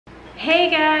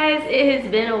Hey guys, it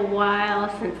has been a while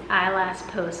since I last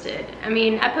posted. I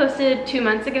mean, I posted 2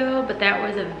 months ago, but that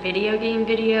was a video game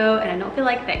video and I don't feel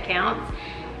like that counts.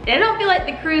 And I don't feel like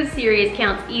the cruise series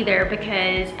counts either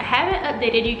because I haven't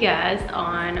updated you guys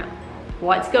on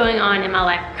what's going on in my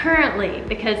life currently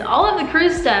because all of the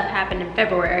cruise stuff happened in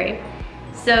February.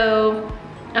 So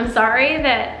I'm sorry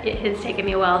that it has taken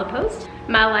me a while to post.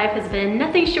 My life has been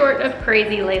nothing short of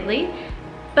crazy lately.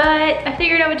 But I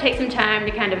figured I would take some time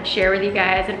to kind of share with you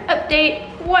guys and update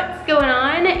what's going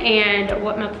on and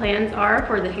what my plans are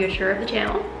for the future of the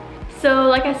channel. So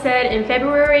like I said, in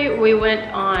February we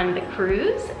went on the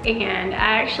cruise and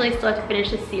I actually still have to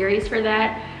finish the series for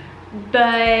that.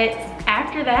 But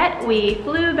after that we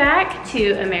flew back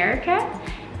to America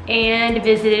and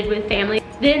visited with family.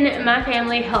 Then my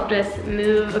family helped us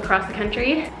move across the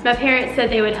country. My parents said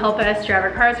they would help us drive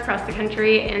our cars across the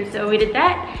country, and so we did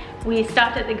that. We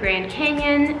stopped at the Grand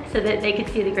Canyon so that they could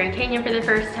see the Grand Canyon for the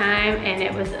first time, and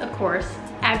it was, of course,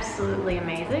 absolutely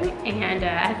amazing. And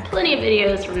I have plenty of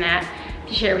videos from that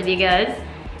to share with you guys.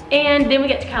 And then we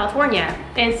get to California.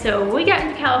 And so we got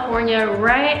into California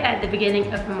right at the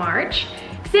beginning of March.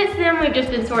 Since then, we've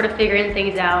just been sort of figuring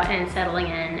things out and settling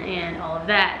in and all of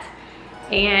that.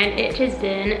 And it has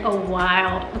been a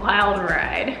wild, wild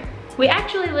ride. We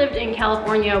actually lived in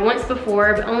California once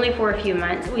before, but only for a few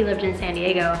months. We lived in San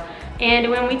Diego. And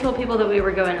when we told people that we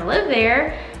were going to live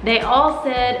there, they all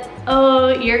said, oh,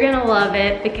 you're gonna love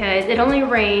it because it only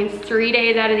rains 3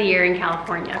 days out of the year in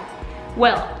California.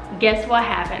 Well, guess what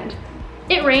happened?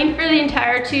 It rained for the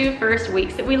entire 2 first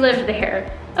weeks that we lived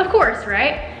there. Of course,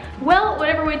 right? Well,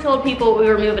 whenever we told people we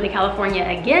were moving to California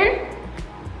again,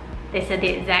 they said the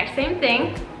exact same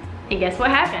thing. And guess what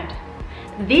happened?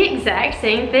 The exact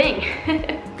same thing.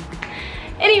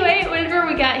 Anyway, whenever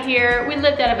we got here, we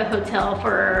lived out of a hotel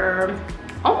for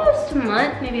almost a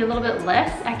month, maybe a little bit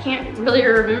less. I can't really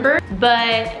remember,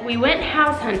 but we went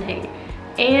house hunting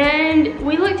and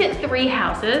we looked at 3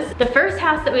 houses. The first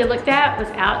house that we looked at was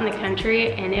out in the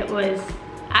country and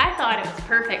I thought it was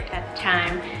perfect at the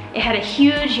time. It had a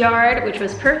huge yard, which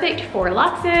was perfect for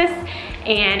Loxus,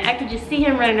 and I could just see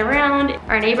him running around.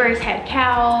 Our neighbors had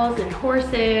cows and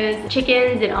horses,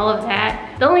 chickens, and all of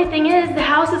that. The only thing is, the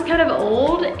house is kind of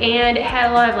old, and it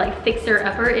had a lot of like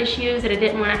fixer-upper issues that I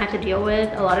didn't want to have to deal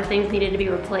with. A lot of things needed to be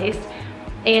replaced.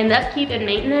 And the upkeep and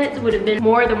maintenance would have been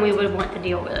more than we would want to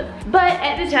deal with. But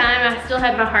at the time, I still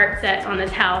had my heart set on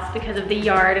this house because of the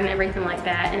yard and everything like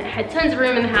that. And it had tons of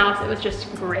room in the house. It was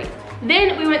just great.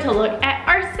 Then we went to look at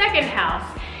our second house.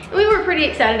 And we were pretty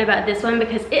excited about this one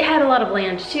because it had a lot of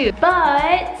land too.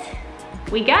 But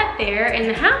we got there and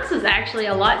the house was actually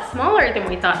a lot smaller than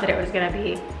we thought that it was gonna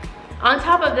be. On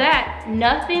top of that,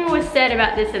 nothing was said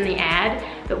about this in the ad.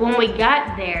 But when we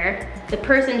got there, the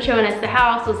person showing us the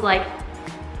house was like,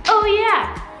 oh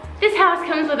yeah, this house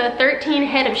comes with a 13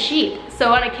 head of sheep.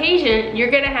 So on occasion,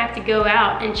 you're gonna have to go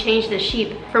out and change the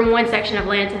sheep from one section of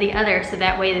land to the other so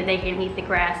that way that they can eat the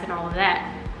grass and all of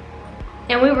that.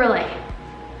 And we were like,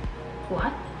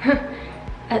 what?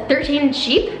 13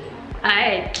 sheep?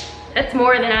 That's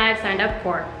more than I've signed up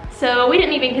for. So we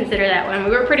didn't even consider that one.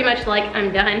 We were pretty much like,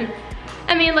 I'm done.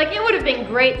 I mean, like, it would have been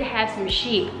great to have some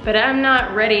sheep, but I'm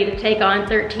not ready to take on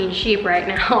 13 sheep right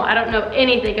now. I don't know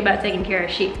anything about taking care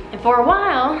of sheep. And for a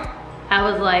while, I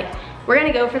was like, we're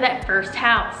gonna go for that first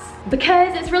house.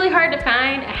 Because it's really hard to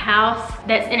find a house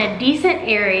that's in a decent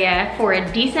area for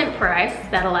a decent price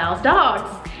that allows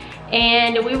dogs.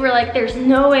 And we were like, there's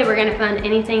no way we're gonna find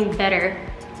anything better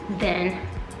than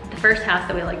the first house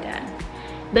that we looked at.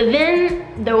 But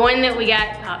then the one that we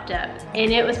got popped up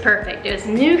and it was perfect. It was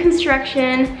new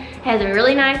construction, has a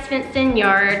really nice fenced in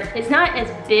yard. It's not as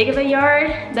big of a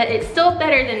yard, but it's still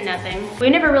better than nothing. We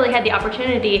never really had the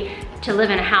opportunity to live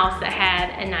in a house that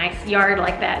had a nice yard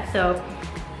like that. So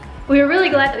we were really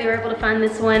glad that we were able to find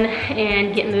this one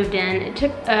and get moved in. It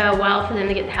took a while for them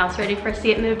to get the house ready for us to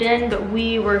get moved in, but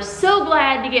we were so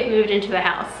glad to get moved into a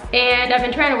house. And I've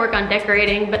been trying to work on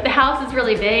decorating, but the house is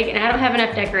really big and I don't have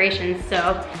enough decorations,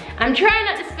 so I'm trying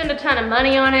not to spend a ton of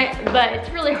money on it, but it's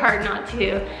really hard not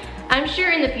to. I'm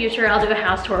sure in the future I'll do a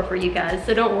house tour for you guys,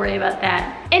 so don't worry about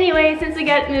that. Anyway, since we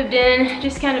got moved in,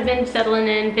 just kind of been settling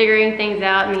in, figuring things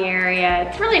out in the area.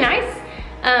 It's really nice.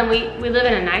 We live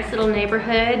in a nice little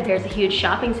neighborhood. There's a huge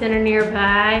shopping center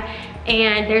nearby,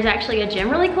 and there's actually a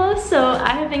gym really close, so I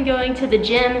have been going to the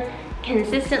gym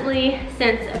consistently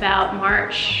since about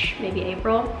March, maybe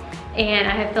April, and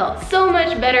I have felt so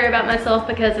much better about myself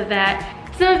because of that.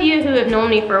 Some of you who have known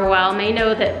me for a while may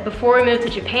know that before we moved to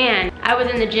Japan, I was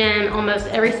in the gym almost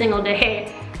every single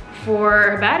day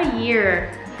for about a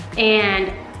year,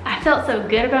 and I felt so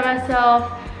good about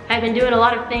myself. I've been doing a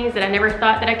lot of things that I never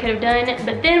thought that I could have done,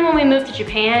 but then when we moved to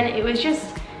Japan, it was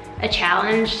just a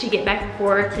challenge to get back and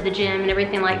forth to the gym and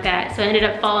everything like that. So I ended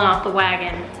up falling off the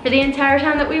wagon for the entire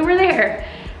time that we were there.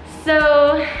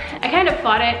 So I kind of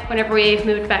fought it whenever we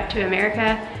moved back to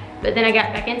America, but then I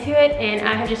got back into it and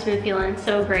I have just been feeling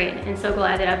so great and so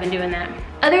glad that I've been doing that.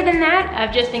 Other than that,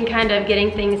 I've just been kind of getting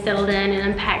things settled in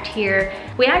and unpacked here.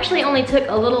 We actually only took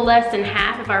a little less than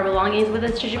half of our belongings with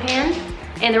us to Japan,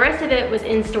 and the rest of it was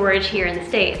in storage here in the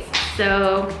States.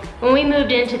 So when we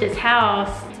moved into this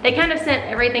house, they kind of sent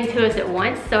everything to us at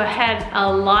once, so I had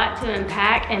a lot to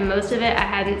unpack, and most of it I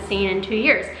hadn't seen in 2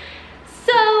 years.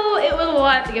 So it was a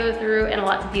lot to go through and a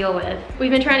lot to deal with. We've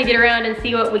been trying to get around and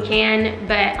see what we can,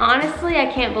 but honestly, I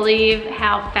can't believe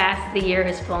how fast the year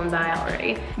has flown by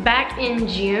already. Back in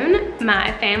June,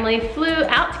 my family flew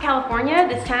out to California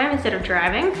this time instead of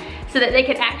driving, so that they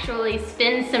could actually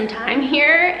spend some time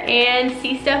here and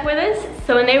see stuff with us.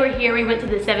 So when they were here, we went to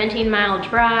the 17-mile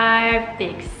drive,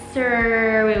 Big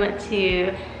Sur, we went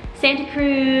to Santa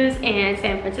Cruz and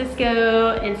San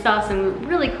Francisco and saw some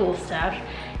really cool stuff.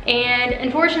 And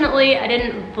unfortunately, I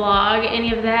didn't vlog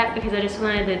any of that because I just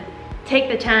wanted to take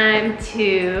the time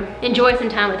to enjoy some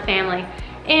time with family.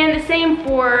 And the same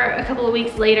for a couple of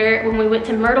weeks later when we went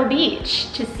to Myrtle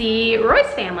Beach to see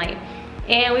Roy's family.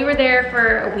 And we were there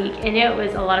for a week and it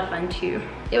was a lot of fun too.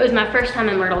 It was my first time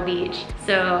in Myrtle Beach,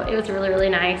 so it was really, really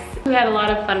nice. We had a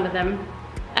lot of fun with them.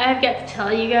 I've got to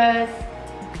tell you guys,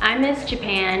 I miss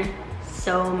Japan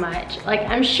so much. Like,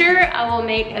 I'm sure I will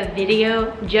make a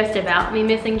video just about me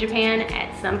missing Japan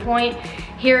at some point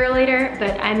here or later,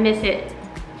 but I miss it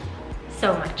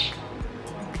so much.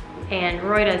 And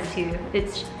Roy does too.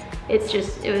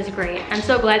 It was great. I'm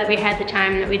so glad that we had the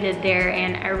time that we did there,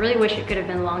 and I really wish it could have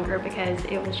been longer because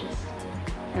it was just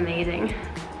amazing.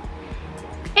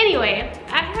 Anyway,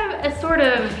 I have a sort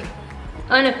of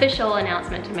unofficial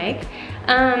announcement to make.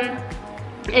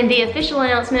 And the official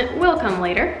announcement will come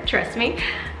later, trust me.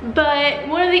 But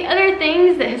one of the other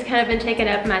things that has kind of been taking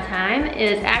up my time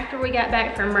is after we got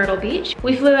back from Myrtle Beach,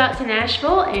 we flew out to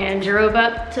Nashville and drove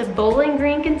up to Bowling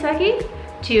Green, Kentucky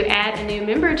to add a new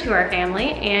member to our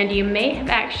family. And you may have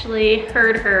actually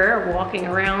heard her walking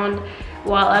around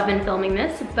while I've been filming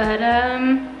this, but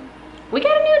we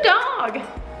got a new dog.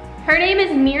 Her name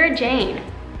is Mira Jane.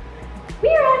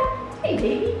 Mira, hey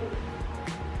baby.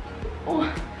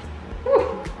 Oh.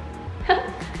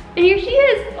 And here she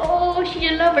is. Oh,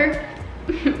 she's a lover.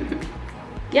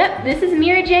 Yep, this is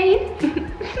Mira Jane.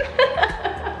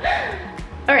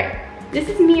 All right, this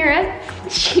is Mira.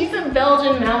 She's a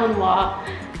Belgian Malinois,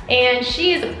 and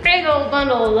she is a big old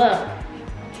bundle of love.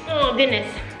 Oh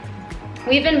goodness.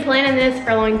 We've been planning this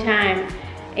for a long time,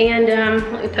 and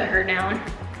let me put her down.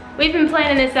 We've been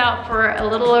planning this out for a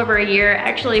little over a year,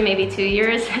 actually maybe 2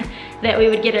 years, that we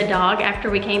would get a dog after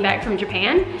we came back from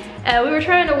Japan. We were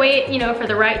trying to wait, you know, for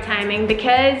the right timing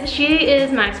because she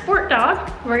is my sport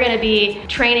dog. We're gonna be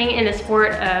training in the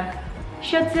sport of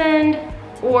Schutzhund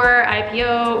or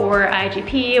IPO or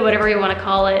IGP, whatever you wanna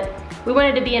call it. We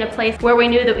wanted to be in a place where we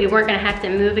knew that we weren't gonna have to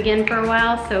move again for a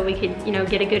while, so we could, you know,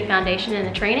 get a good foundation in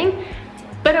the training.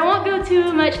 But I won't go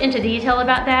too much into detail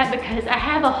about that because I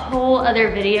have a whole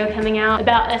other video coming out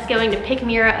about us going to pick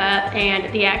Mira up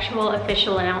and the actual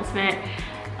official announcement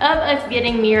of us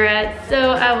getting Mira.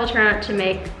 So I will try not to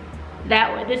make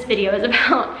that what this video is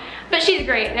about. But she's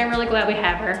great and I'm really glad we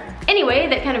have her. Anyway,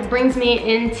 that kind of brings me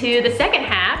into the second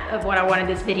half of what I wanted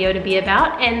this video to be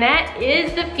about, and that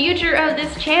is the future of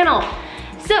this channel.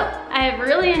 So, I have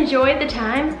really enjoyed the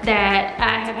time that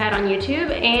I have had on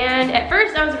YouTube, and at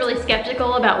first I was really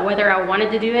skeptical about whether I wanted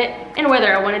to do it and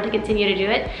whether I wanted to continue to do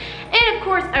it. And of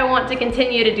course I want to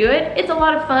continue to do it. It's a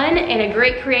lot of fun and a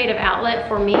great creative outlet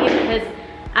for me because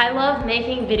I love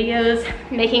making videos,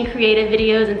 making creative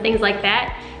videos and things like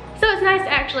that. So it's nice to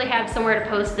actually have somewhere to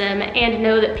post them and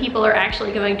know that people are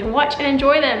actually going to watch and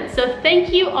enjoy them. So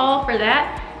thank you all for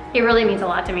that. It really means a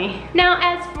lot to me. Now,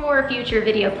 as for future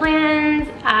video plans,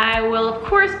 I will of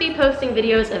course be posting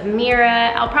videos of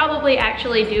Mira. I'll probably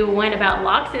actually do one about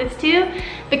Loxus too,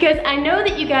 because I know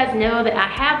that you guys know that I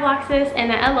have Loxus and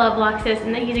that I love Loxus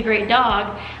and that he's a great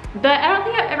dog, but I don't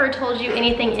think I've ever told you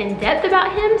anything in depth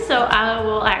about him, so I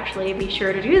will actually be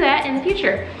sure to do that in the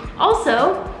future.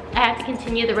 Also, I have to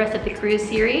continue the rest of the cruise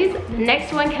series. The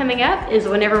next one coming up is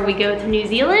whenever we go to New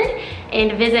Zealand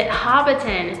and visit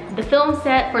Hobbiton, the film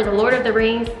set for the Lord of the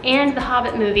Rings and the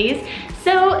Hobbit movies.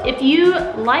 So if you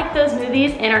like those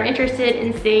movies and are interested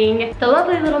in seeing the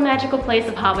lovely little magical place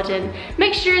of Hobbiton,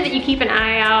 make sure that you keep an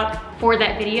eye out for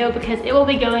that video because it will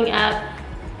be going up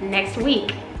next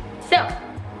week. So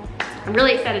I'm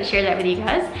really excited to share that with you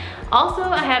guys. Also,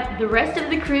 I have the rest of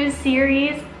the cruise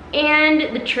series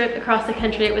and the trip across the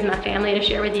country with my family to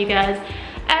share with you guys,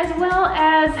 as well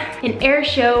as an air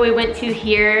show we went to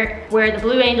here where the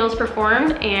Blue Angels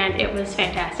performed, and it was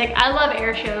fantastic. I love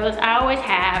air shows, I always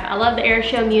have. I love the air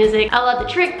show music, I love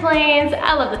the trick planes,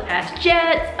 I love the fast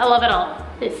jets, I love it all.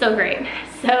 It's so great.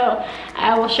 So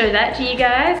I will show that to you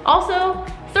guys. Also,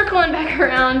 circling back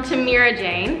around to Mira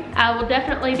Jane, I will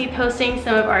definitely be posting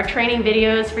some of our training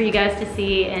videos for you guys to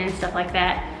see and stuff like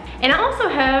that. And I also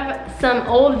have some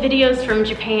old videos from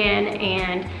Japan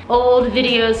and old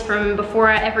videos from before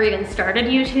I ever even started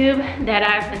YouTube that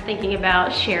I've been thinking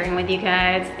about sharing with you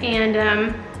guys.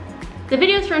 And the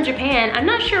videos from Japan, I'm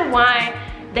not sure why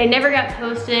they never got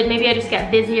posted. Maybe I just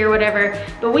got busy or whatever,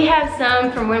 but we have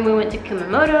some from when we went to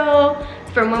Kumamoto,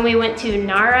 from when we went to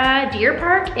Nara Deer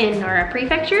Park in Nara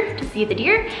Prefecture to see the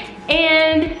deer,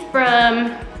 and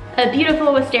from a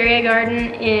beautiful wisteria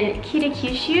garden in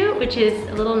Kitakyushu, which is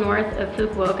a little north of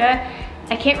Fukuoka.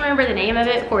 I can't remember the name of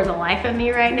it for the life of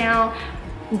me right now,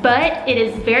 but it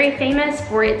is very famous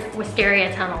for its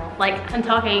wisteria tunnel. Like, I'm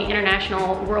talking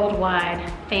international, worldwide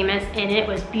famous, and it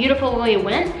was beautiful when we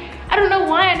went. I don't know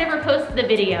why I never posted the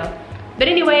video, but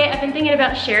anyway, I've been thinking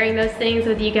about sharing those things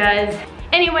with you guys.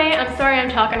 Anyway, I'm sorry I'm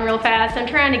talking real fast. I'm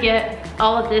trying to get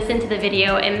all of this into the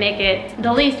video and make it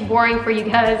the least boring for you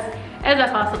guys as I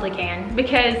possibly can,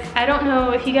 because I don't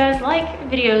know if you guys like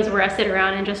videos where I sit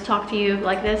around and just talk to you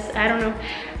like this. I don't know,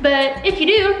 but if you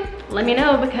do, let me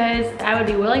know, because I would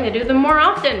be willing to do them more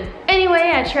often.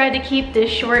 Anyway, I tried to keep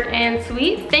this short and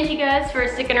sweet. Thank you guys for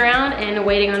sticking around and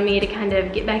waiting on me to kind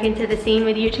of get back into the scene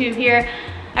with YouTube here.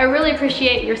 I really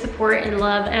appreciate your support and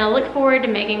love, and I look forward to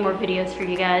making more videos for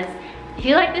you guys. If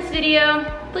you like this video,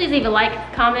 please leave a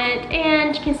like, comment,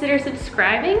 and consider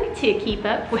subscribing to keep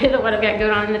up with what I've got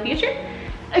going on in the future.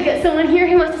 I've got someone here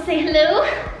who wants to say hello.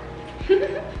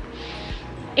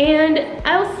 And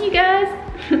I will see you guys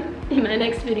in my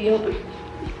next video.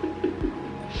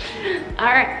 All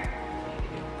right,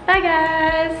 bye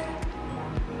guys.